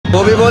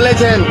কবি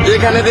বলেছেন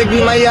যেখানে দেখবি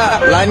মাইয়া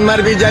লাইন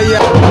মারবি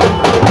যাইয়া।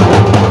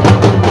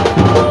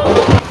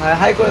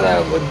 হাই করে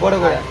দাও বড়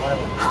করে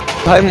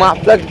ভাই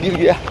মাপলা গির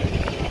গিয়া।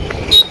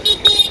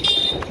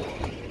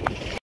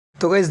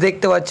 তো গাইস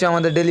দেখতে পাচ্ছ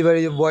আমাদের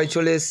ডেলিভারি বয়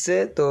চলে এসেছে।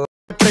 তো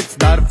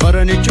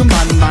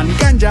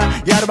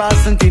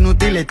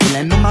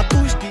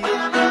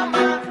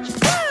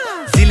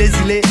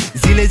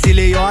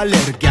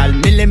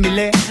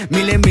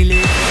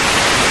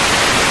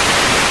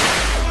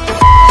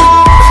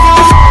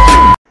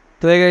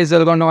তো guys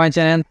welcome to my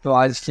channel. তো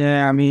আজকে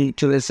আমি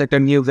চলে এসেছি একটা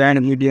নিউ ব্র্যান্ড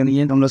ভিডিও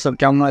নিয়ে। তোমরা সব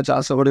কেমন আছো?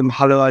 আশা করি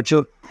ভালো আছো।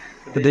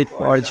 তো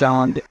দেখতে পাচ্ছ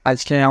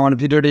আজকে আমার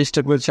ভিডিওটা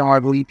স্টার্ট করছি আমার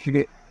বই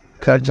থেকে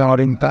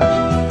জামারিংটা।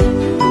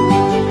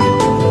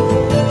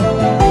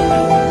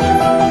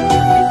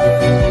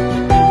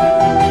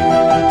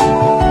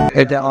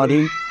 এটা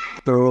অরিং।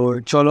 তো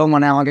চলো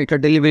মানে আমাকে একটা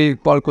ডেলিভারি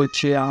কল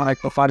করছে, আমার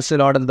একটা পার্সেল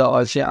অর্ডার দেওয়া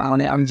আছে।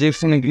 মানে আমি যে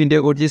ফোনে ভিডিও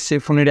করছি সেই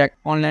ফোনের এক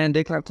অনলাইনে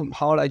দেখলাম খুব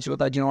ভালো লাগছিলো,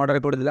 তার জন্য অর্ডার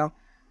করে দিলাম।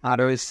 আর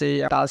সেই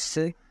একটা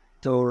আসছে।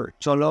 তো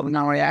চলো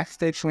আমার এক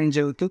ফোন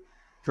যেহেতু,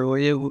 তো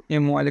এই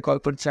মোবাইলে কল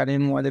করছে আর এই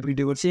মোবাইলে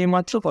ভিডিও করছি। এই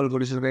মাত্র কল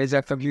করেছিল, এই যে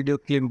একটা ভিডিও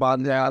ক্লিপ বাদ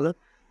দেওয়া গেলো,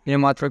 এই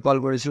মাত্র কল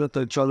করেছিল। তো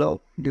চলো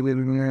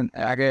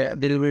আগে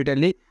ডেলিভারিটা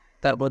নিই,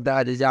 তারপর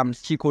দেখা যায় যে আমি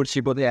কী করছি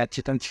কোথায় যাচ্ছি,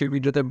 তখন সেই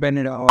ভিডিওতে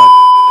ব্যানের হয়।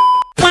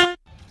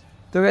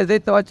 তো গাইস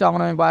দেখতে পাচ্ছ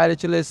এখন আমি বাইরে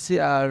চলে এসেছি,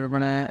 আর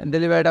মানে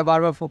ডেলিভারিটা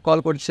বারবার কল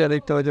করছে।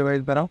 দেখতে পাচ্ছ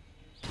গাইস বেরাও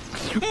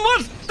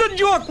মস্ত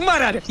জোক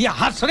মারার ইয়া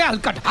হাস রে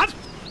হালকা হাস।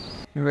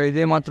 গাইস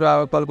এই মাত্র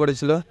কল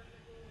করেছিল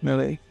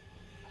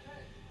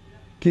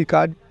কি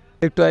কার্ড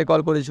একটু আগে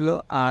কল করেছিল,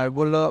 আর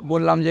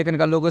বললাম যে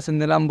এখানকার লোকেশন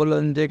দিলাম, বললো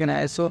যে এখানে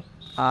এসো,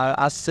 আর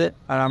আসছে।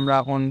 আর আমরা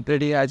এখন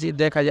রেডি আছি,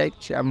 দেখা যায়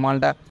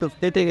মালটা তো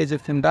পেতে গেছে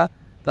ফোনটা,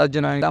 তার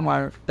জন্য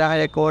আমার দেখা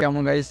যায়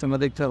কেমন গাইস তোমরা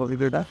দেখতে হবে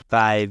ভিডিওটা।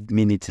 5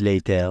 minutes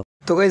later।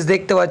 তো গাইস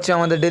দেখতে পাচ্ছ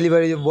আমাদের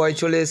ডেলিভারি বয়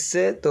চলে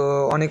এসছে। তো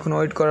অনেকক্ষণ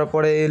ওয়েট করার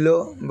পরে এলো,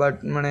 বাট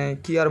মানে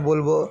কি আর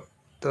বলবো।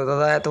 তো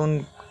দাদা এতক্ষণ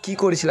কী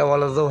করেছিলাম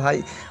বলো তো ভাই,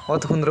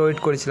 অতক্ষণ ধরে ওয়েট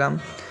করেছিলাম।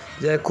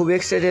 যে খুব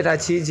এক্সাইটেড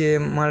আছি যে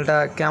মালটা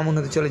কেমন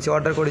হতে চলেছে।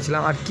 অর্ডার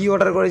করেছিলাম, আর কি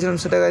অর্ডার করেছিলাম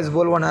সেটা গাইস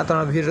বলবো না,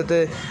 তোমরা ভিডিওতে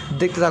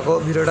দেখতে থাকো,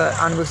 ভিডিওটা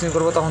আনবক্সিং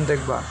করবো তখন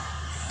দেখবা।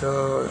 তো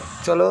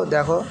চলো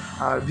দেখো,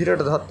 আর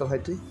ভিডিওটা ধরতো ভাই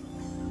তুই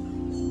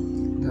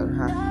ধর।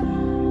 হ্যাঁ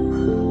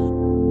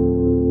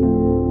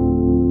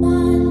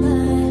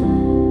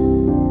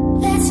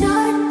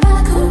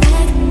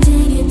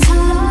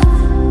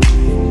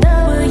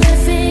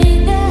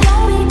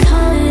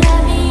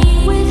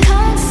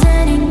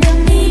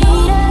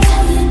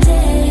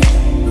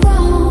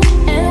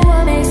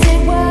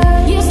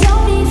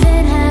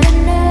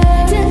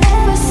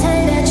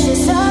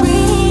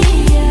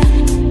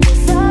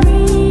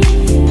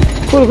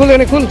খুল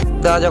এখানে খুল।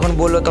 দাদা যখন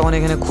বললো তখন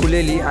এখানে খুলে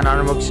নি, আর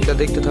আনবক্সিংটা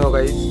দেখতে থাকো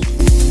গাইস।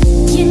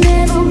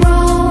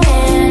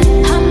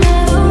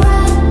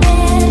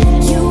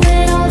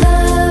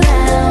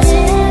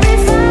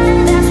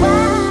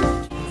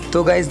 তো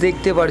গাইস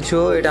দেখতে পারছো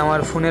এটা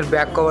আমার ফোনের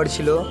ব্যাক কভার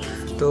ছিল।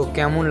 তো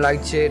কেমন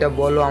লাগছে এটা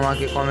বলো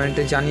আমাকে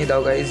কমেন্টে জানিয়ে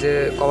দাও গাইস, যে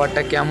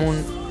কভারটা কেমন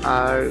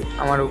আর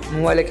আমার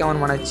মোবাইলে কেমন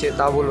মানাচ্ছে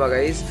তা বলবা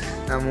গাইস।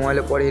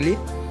 মোবাইলে পরে এলি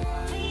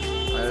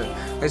আর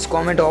গাইস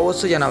কমেন্টে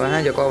অবশ্যই জানাবে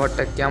হ্যাঁ যে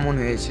কভারটা কেমন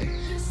হয়েছে।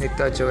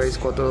 দেখতে পাচ্ছ গাইস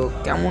কত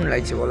কেমন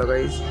লাগছে বলো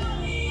গাইস।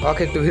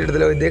 ওকে একটু ভিডিও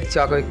দিলে, ওই দেখছো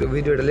ওকে একটু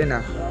ভিডিওটা লে না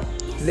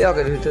লে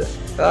ওকে ভিডিও।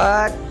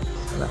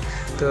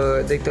 তো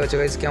দেখতে পাচ্ছ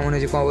গাইস কেমন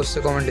হয়েছে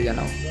অবশ্যই কমেন্টে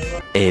জানাও।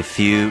 A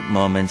few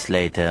moments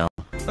later।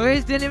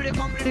 Guys delivery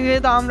complete হয়ে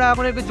তো আমরা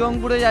এখন একটু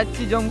জংপুরে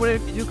যাচ্ছি। জংপুরের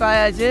কিছু কাজ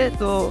আছে,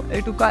 তো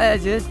একটু কাজ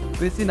আছে,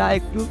 বেশি না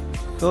একটু।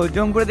 তো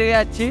জংপুরে দিকে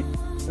যাচ্ছি,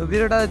 তো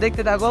ভিডিওটা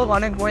দেখতে থাকো,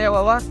 অনেক মজা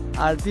বাবা।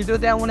 আর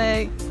ভিডিওতে এমন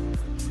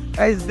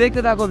গাইস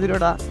দেখতে থাকো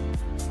ভিডিওটা।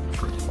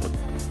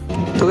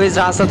 তো গাইস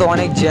রাস্তা তো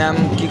অনেক জ্যাম,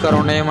 কি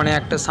কারণে মানে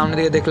একটা সামনে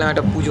দিকে দেখলাম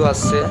একটা পুজো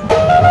আসছে,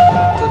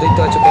 তো দেখতে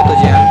পাচ্ছ কত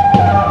জ্যাম।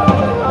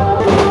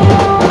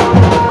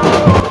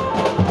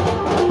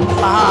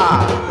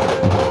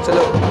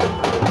 চলো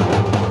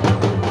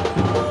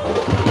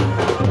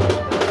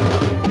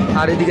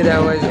আর এদিকে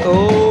দেখো গাইস, ও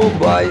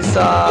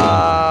পয়সা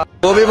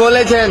কবি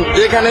বলেছেন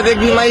যেখানে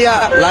দেখবি মাইয়া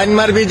লাইন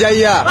মারবি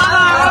যাইয়া।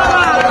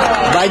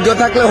 ভাগ্য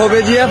থাকলে হবে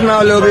জিয়াফ, না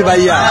হলে হবে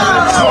ভাইয়া।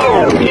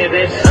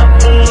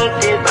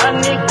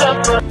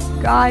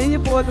 কাহিনী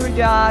বলবো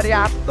যার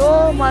এত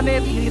মানে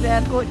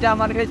করছে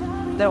আমার কাছে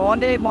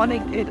অনেক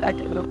অনেক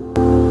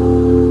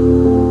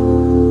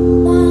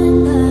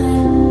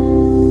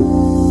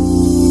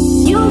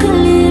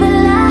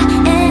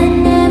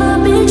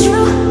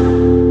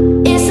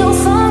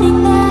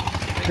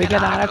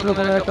আর এক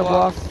রকমের একটা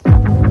বক্স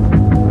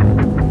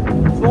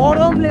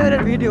চরম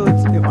লেভেলের ভিডিও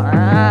হচ্ছে।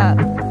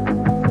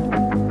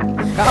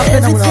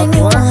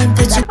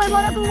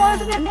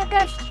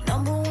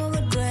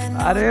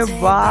 अरे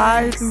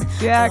भाई तू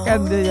क्या कर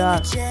दे यार।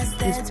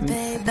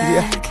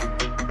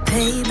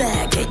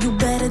 Payback, yeah, you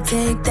better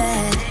take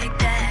that.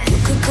 You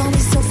could call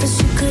me selfish,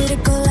 you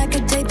critical, I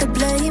could take the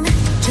blame.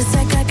 Just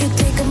like I could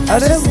take a match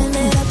and send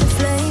it up the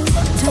flame.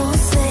 Don't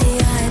say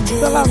I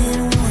didn't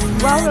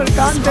want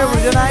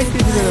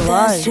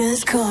you.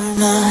 Just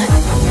karma.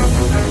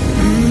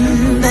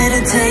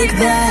 Better take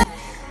that.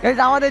 এই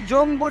যে আমাদের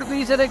জমপুর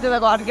ব্রিজে দেখতে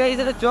দেখো, আর guys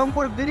এটা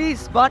জমপুর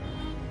bridge, but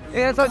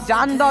এটা তো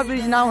জান দেওয়া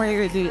ব্রিজ নাম হয়ে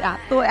গেছে।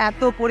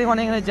 এত পরিমাণে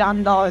এখানে জান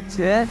দেওয়া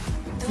হচ্ছে,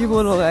 কি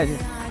বলবো গাইস।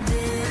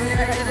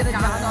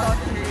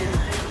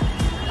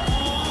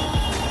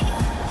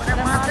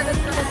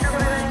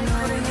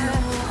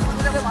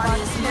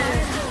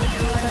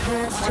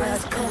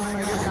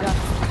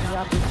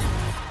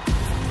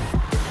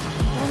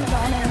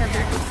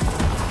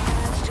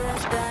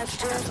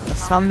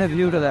 সামনে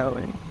ভিউটা দেখো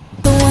ভাই।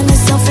 The one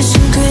that's selfish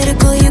and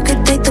critical, you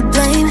could take the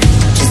blame.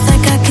 Just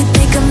like I could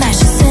take a match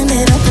and send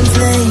it up in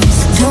flames.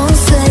 Don't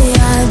say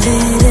I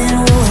didn't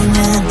warn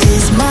ya,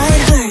 this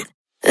might hurt.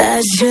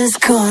 That's just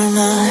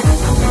karma.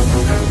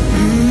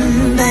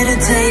 Better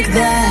take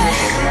that.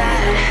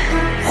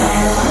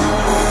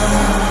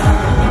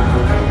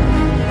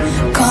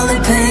 Call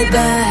it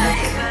payback.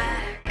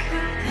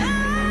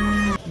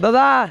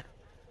 দাদা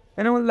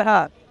এনে বললে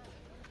হ্যাঁ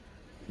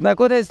না,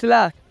 কোথায়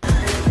এসেছিলা?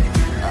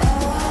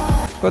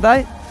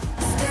 কোথায়?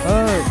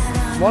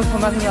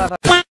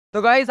 তো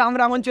guys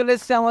আমরা এখন চলে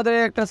এসেছি আমাদের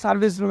একটা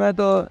সার্ভিস রুমে।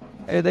 তো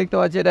এই দেখতে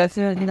পাচ্ছি এটা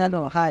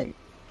হাই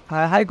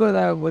হাই হাই করে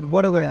দাও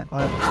বড় করে।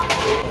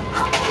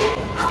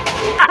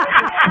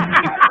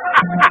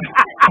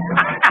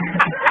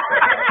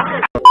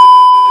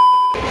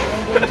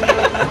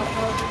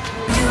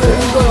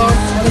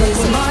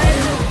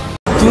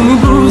 তুমি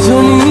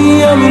বুঝনি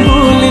আমি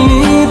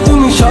বলিনি,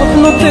 তুমি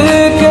স্বপ্নতে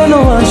কেন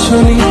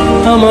আসনি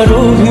আমার